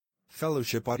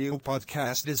Fellowship Audio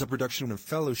Podcast is a production of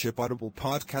Fellowship Audible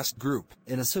Podcast Group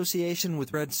in association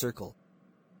with Red Circle.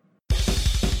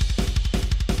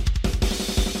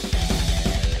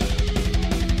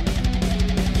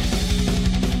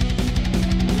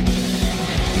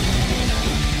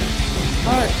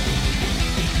 Alright.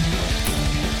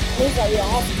 Looks like we're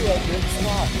off to a good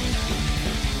start.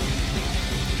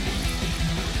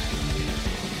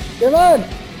 Dylan!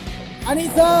 I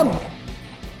need some!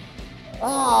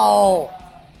 Ow!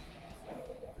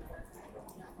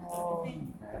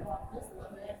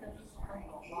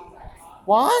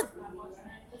 What?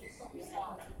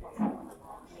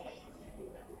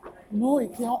 No,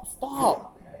 it cannot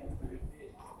stop.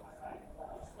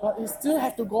 But it still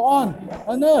have to go on.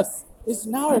 Ernest, it's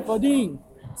now recording.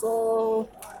 So,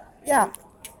 yeah.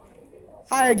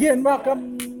 Hi again,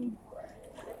 welcome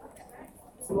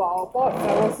to our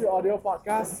Fellowship Audio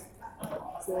Podcast.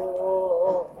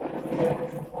 So,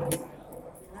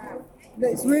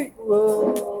 next week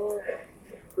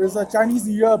is a Chinese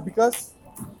New Year because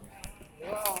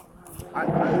I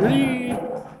really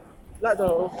like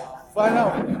to find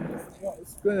out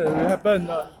what's going to happen.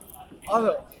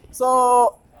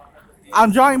 So,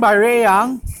 I'm joined by Ray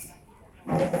Yang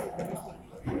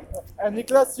and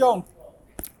Nicholas Yong.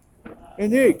 Hey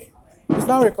Nick, it's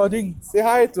now recording. Say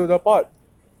hi to the pod.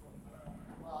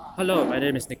 Hello, my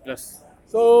name is Nicholas.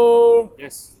 So,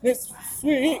 Yes. next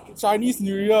week, Chinese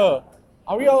New Year.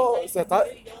 Are we all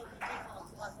excited?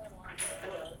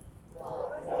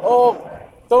 Oh,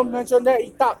 don't mention that,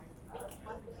 Itak.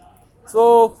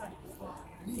 So,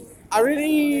 I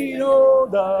really know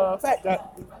the fact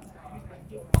that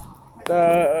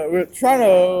we're trying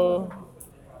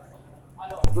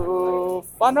to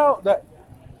find out that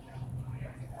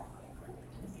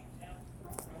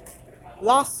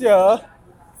last year,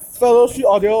 Fellowship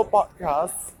Audio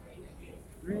Podcast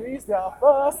released their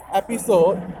first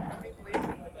episode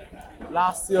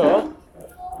last year.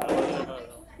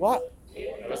 What?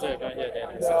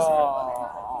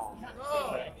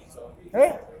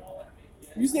 Hey,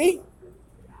 you see?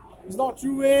 It's not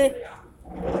true, eh?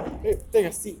 Hey, take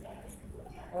a seat.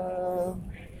 I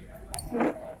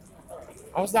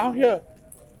was down here.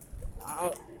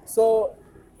 So,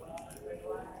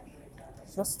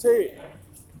 just take.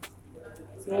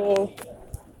 So,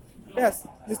 yes,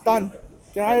 it's done.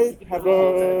 Can I have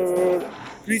a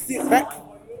receipt back?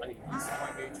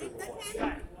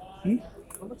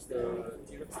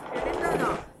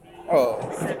 Oh.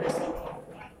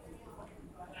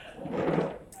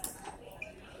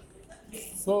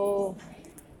 So,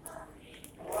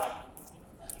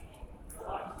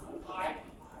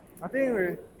 I think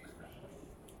we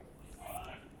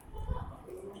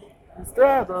still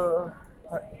have the.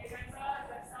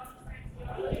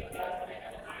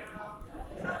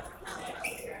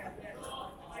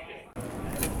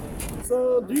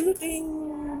 So, do you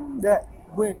think that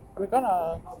we're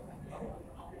gonna?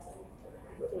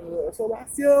 So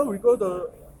last year we go to.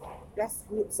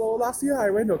 So last year I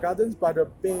went to Gardens by the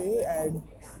Bay and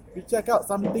we check out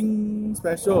something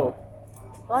special.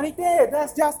 Ronnie,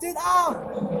 that's Justin Ang.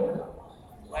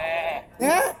 Where?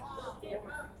 Yeah.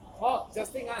 Oh,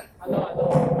 Justin An.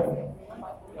 Hello.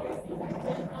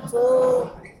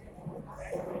 So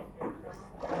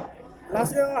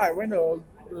last year I went to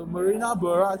the Marina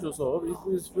Barrage also.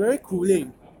 It's very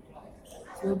cooling.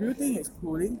 So do you think it's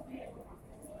cooling?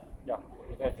 Yeah,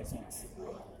 that makes sense.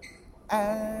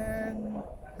 And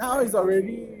now it's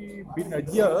already been a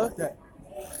year that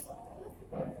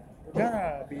we're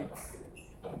gonna be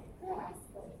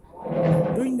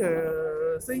doing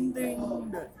the same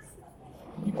thing that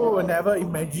people will never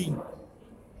imagine.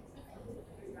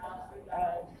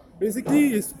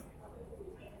 Basically, it's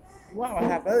what will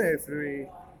happen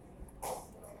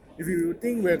if you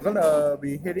think we're gonna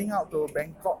be heading out to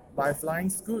Bangkok by flying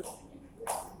Scoot,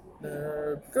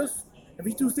 because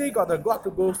every Tuesday got the Got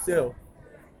to Go sale.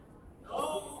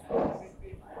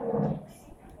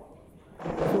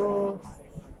 So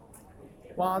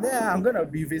while there, I'm gonna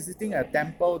be visiting a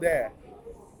temple there.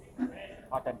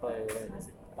 What temple is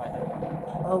it?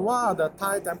 One of the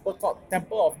Thai temple called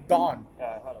Temple of Dawn. Yeah,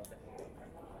 I heard of that.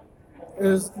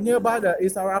 It's nearby the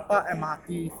Isarapa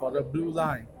MRT for the Blue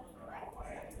Line.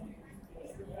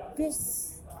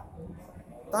 This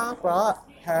Thai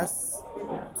has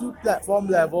 2 platform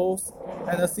levels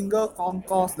and a single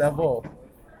concourse level.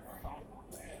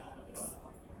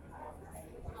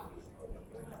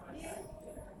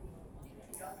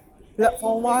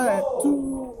 Platform 1 and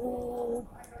 2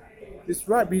 is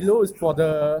right below is for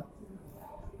the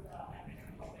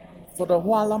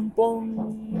Hua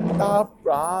Lampong Ta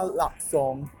Pra Lak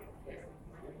Song.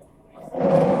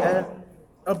 And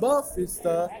above is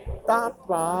the Ta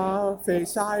Pra Fei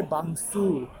Shai Bang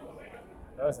Su.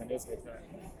 That was a newspaper.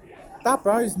 Ta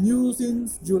Pra is new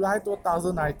since July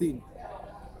 2019.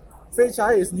 Fei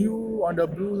Shai is new on the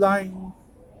blue line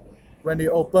when they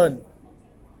open.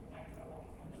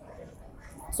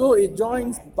 So it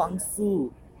joins Bang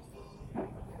Su.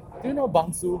 Do you know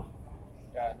Bang Su?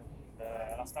 Yeah, the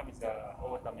last time is the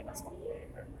old terminal stop.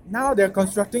 Now they're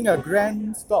constructing a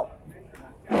grand stop.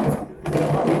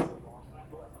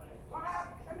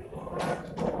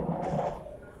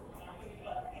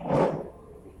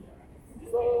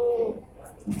 So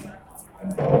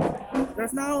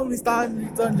just now Mr.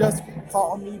 Newton just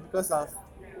called me because of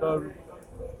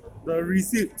the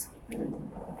receipt.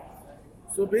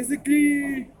 So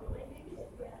basically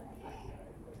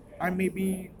I may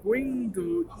be going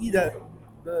to eat at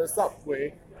the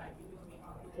subway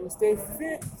to stay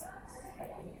fit.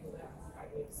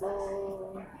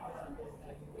 So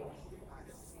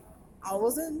I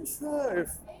wasn't sure if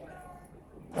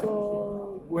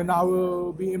so when I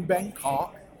will be in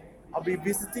Bangkok, I'll be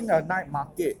visiting a night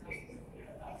market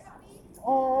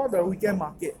or the weekend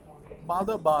market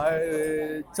bounded by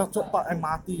Chatuchak Park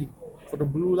MRT for the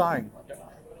Blue Line.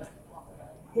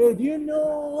 Hey, do you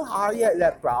know Hayat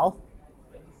Lap Prao?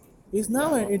 It's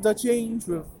now an interchange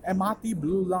with MRT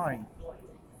Blue Line.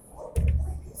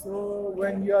 So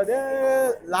when you're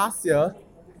there last year,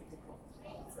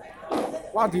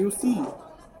 what do you see?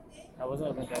 I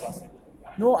wasn't even there last year.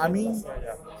 No, I mean,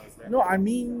 no, I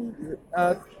mean,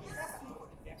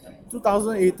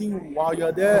 2018. While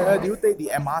you're there, do you take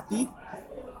the MRT?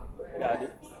 Yeah, I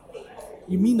did.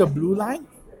 You mean the Blue Line?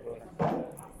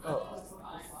 Oh.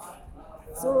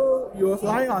 So you were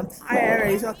flying on Thai Air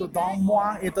Asia to Don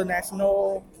Muang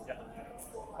International, Yeah,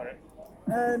 correct.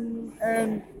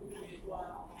 and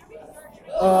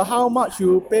how much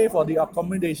you pay for the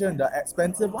accommodation? The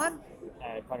expensive one?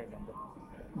 I can't remember.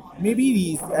 Maybe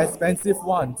these expensive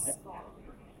ones.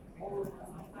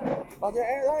 But the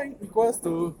airline equals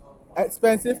to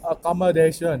expensive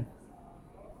accommodation.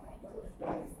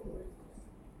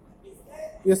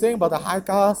 You're saying about the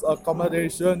high-class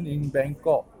accommodation in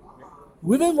Bangkok.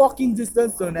 Within walking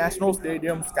distance to National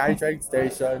Stadium SkyTrain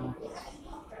station.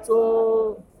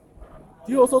 So,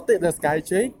 do you also take the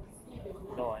SkyTrain?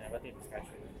 No, I never did the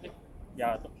SkyTrain.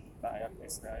 Yeah, but yeah,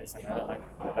 it's another line.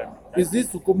 Is this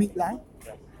Sukhumvit line?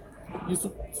 Yeah.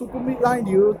 Sukhumvit line,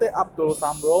 do you take up to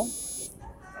Samrong?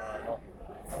 No.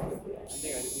 I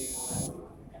think I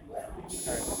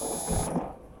can't remember what's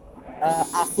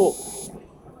Asok.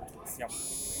 Siam.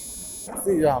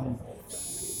 Siam.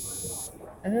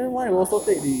 And then why you also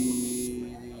take the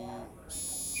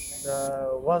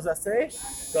what does that say?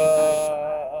 The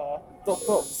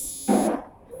tuk-tuks. I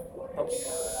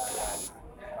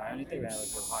only think when I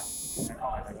was in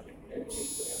Bangkok, I never did.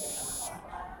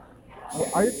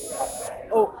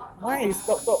 Why is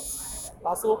tuk-tuks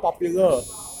are so popular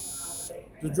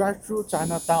to drive through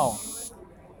Chinatown?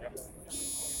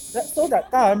 That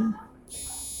time,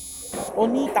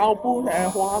 only Taupo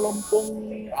and Hua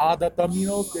Lompong are the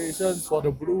terminal stations for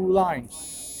the Blue Line.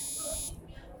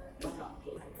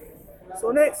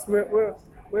 So next, we're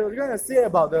gonna see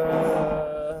about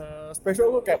the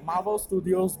special look at Marvel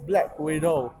Studios' Black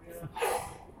Widow.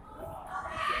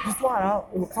 This one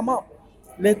it will come out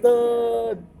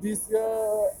later this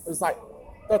year. It's like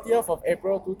 30th of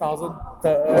April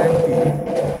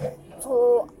 2020.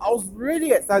 So I was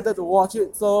really excited to watch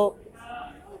it. So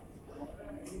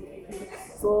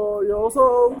you're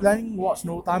also planning to watch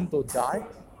No Time to Die?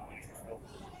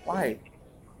 Why?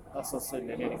 Not so soon,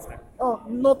 maybe next time. Oh,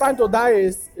 No Time to Die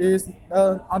is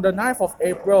on the 9th of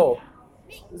April.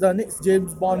 It's the next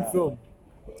James Bond film.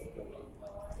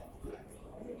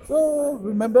 So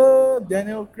remember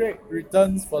Daniel Craig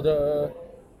returns for the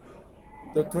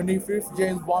 25th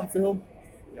James Bond film?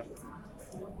 Yeah.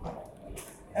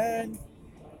 And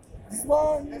this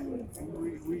one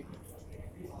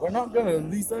we're not gonna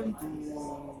listen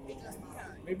to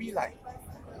maybe like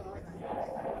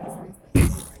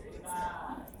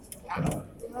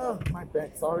oh, my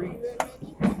bad, sorry.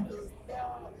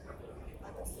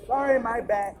 Sorry, my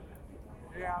bad.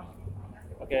 Yeah.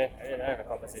 Okay, I have a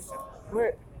conversation.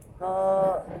 Wait.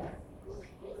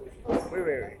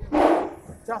 Wait.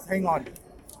 Just hang on.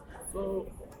 So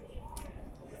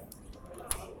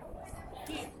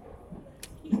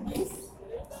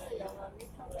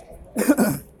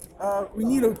we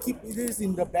need to keep this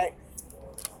in the bag.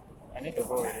 I need to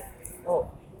go already. Oh.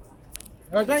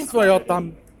 Thanks for your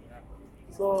time.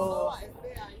 So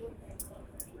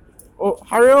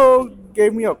Hario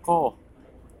gave me a call.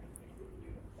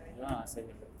 You wanna say him?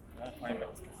 You wanna find back?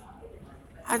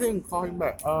 I didn't call him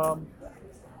back.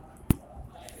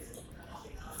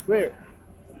 Wait,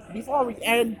 before we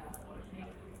end,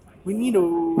 we need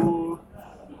to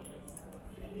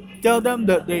tell them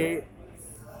that they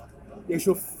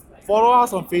should follow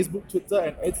us on Facebook, Twitter,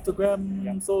 and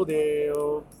Instagram, so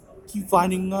they'll keep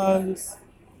finding us.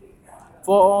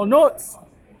 For notes,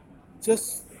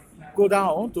 just go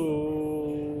down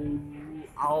to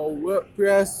our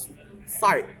WordPress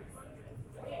site.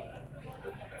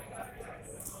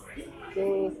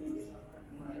 So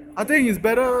I think it's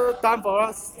better time for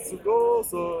us to go.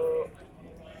 So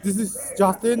this is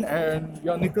Justin and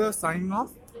your Nicholas signing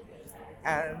off.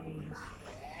 And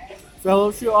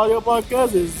Fellowship Audio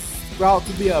Podcast is proud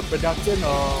to be a production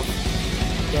of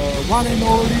the one and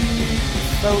only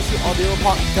Fellowship Audio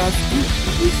Podcast,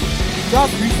 which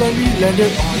just recently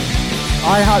landed on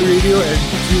iHeartRadio and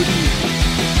QD.